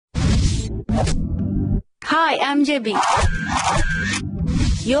Hi, I'm Jeby.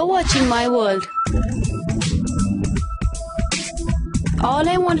 You're watching my world. All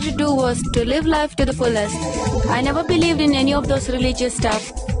I wanted to do was to live life to the fullest. I never believed in any of those religious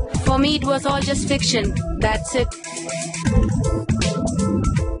stuff. For me, it was all just fiction. That's it.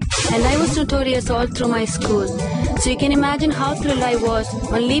 And I was notorious all through my school. So you can imagine how thrilled I was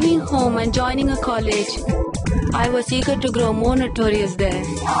on leaving home and joining a college. I was eager to grow more notorious there.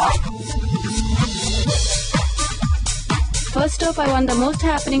 First off, I won the most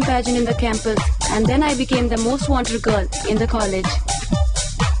happening pageant in the campus, and then I became the most wanted girl in the college.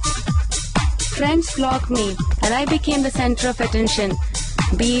 Friends flocked me, and I became the center of attention.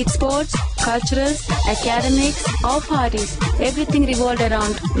 Be it sports, culturals, academics, or parties, everything revolved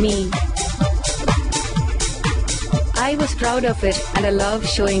around me. I was proud of it, and I loved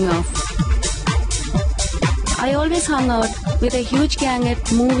showing off. I always hung out with a huge gang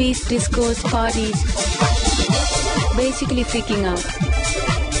at movies, discos, parties, basically freaking out.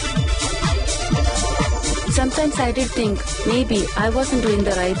 Sometimes I did think maybe I wasn't doing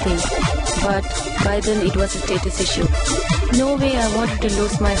the right thing, but by then it was a status issue. No way I wanted to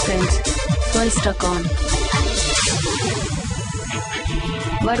lose my friends, so I stuck on.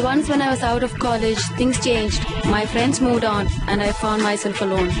 But once when I was out of college, things changed. My friends moved on, and I found myself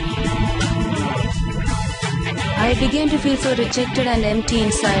alone. I began to feel so rejected and empty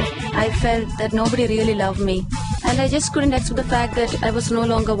inside. I felt that nobody really loved me, and I just couldn't accept the fact that I was no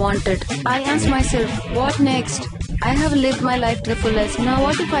longer wanted. I asked myself, what next? I have lived my life to the fullest. Now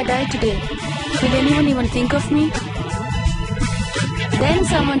what if I die today? Will anyone even think of me? Then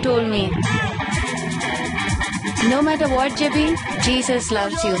someone told me, no matter what, Jeby, Jesus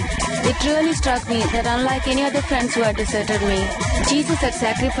loves you. It really struck me that unlike any other friends who had deserted me, Jesus had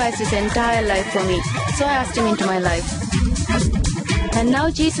sacrificed his entire life for me. So I asked him into my life. And now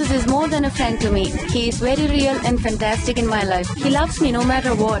Jesus is more than a friend to me. He is very real and fantastic in my life. He loves me no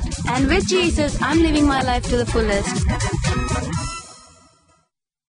matter what. And with Jesus, I'm living my life to the fullest.